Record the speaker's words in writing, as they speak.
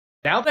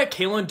Now that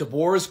Kalen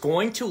DeBoer is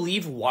going to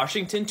leave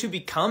Washington to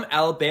become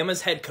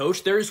Alabama's head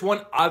coach, there is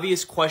one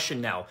obvious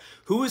question now.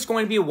 Who is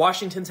going to be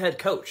Washington's head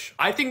coach?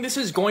 I think this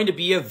is going to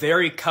be a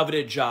very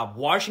coveted job.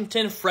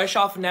 Washington, fresh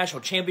off a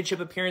national championship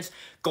appearance,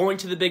 going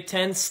to the Big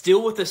Ten,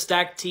 still with a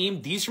stacked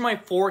team. These are my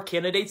 4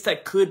 candidates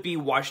that could be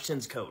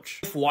Washington's coach.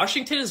 If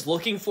Washington is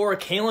looking for a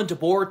Kalen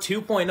DeBoer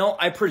 2.0,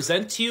 I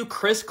present to you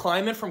Chris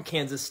Klieman from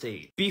Kansas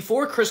State.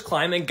 Before Chris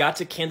Klieman got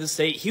to Kansas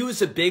State, he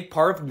was a big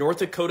part of North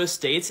Dakota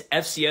State's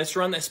FCS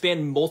run that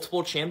spanned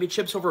multiple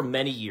championships over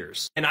many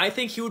years. And I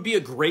think he would be a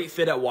great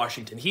fit at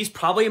Washington. He's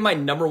probably my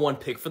 #1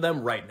 pick for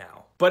them right now.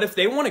 But if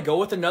they want to go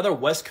with another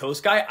West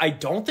Coast guy, I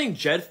don't think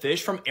Jedd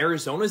Fisch from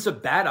Arizona is a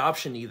bad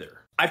option either.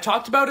 I've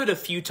talked about it a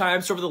few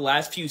times over the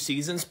last few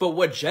seasons, but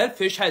what Jedd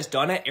Fisch has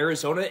done at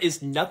Arizona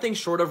is nothing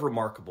short of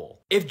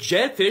remarkable. If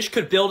Jedd Fisch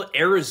could build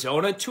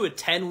Arizona to a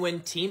 10-win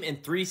team in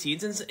 3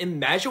 seasons,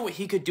 imagine what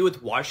he could do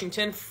with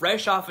Washington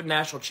fresh off a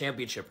national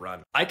championship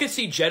run. I could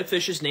see Jedd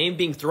Fisch's name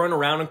being thrown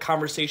around in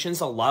conversations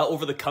a lot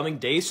over the coming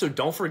days, so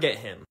don't forget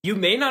him. You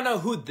may not know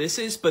who this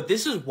is, but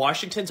this is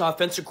Washington's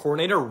offensive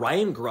coordinator,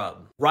 Ryan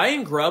Grubb.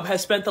 Ryan Grubb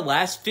has spent the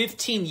last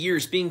 15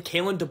 years being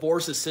Kalen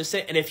DeBoer's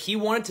assistant, and if he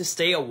wanted to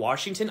stay at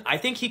Washington, I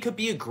think he could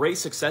be a great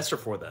successor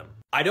for them.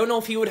 I don't know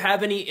if he would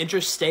have any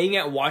interest staying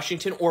at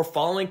Washington or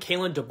following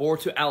Kalen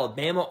DeBoer to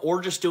Alabama or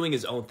just doing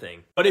his own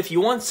thing. But if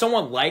you want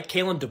someone like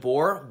Kalen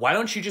DeBoer, why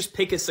don't you just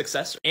pick his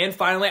successor? And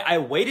finally, I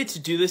waited to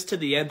do this to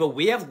the end, but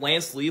we have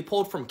Lance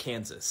Leipold from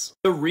Kansas.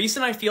 The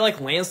reason I feel like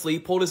Lance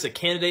Leipold is a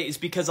candidate is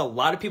because a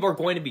lot of people are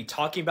going to be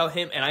talking about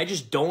him, and I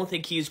just don't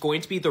think he is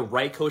going to be the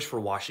right coach for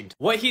Washington.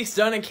 What he's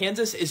done in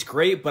Kansas is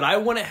great, but I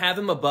wouldn't have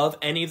him above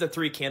any of the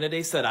 3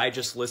 candidates that I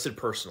just listed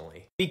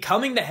personally.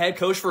 Becoming the head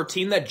coach for a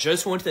team that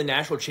just went to the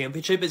national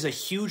championship is a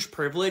huge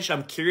privilege.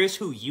 I'm curious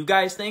who you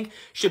guys think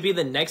should be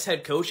the next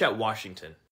head coach at Washington.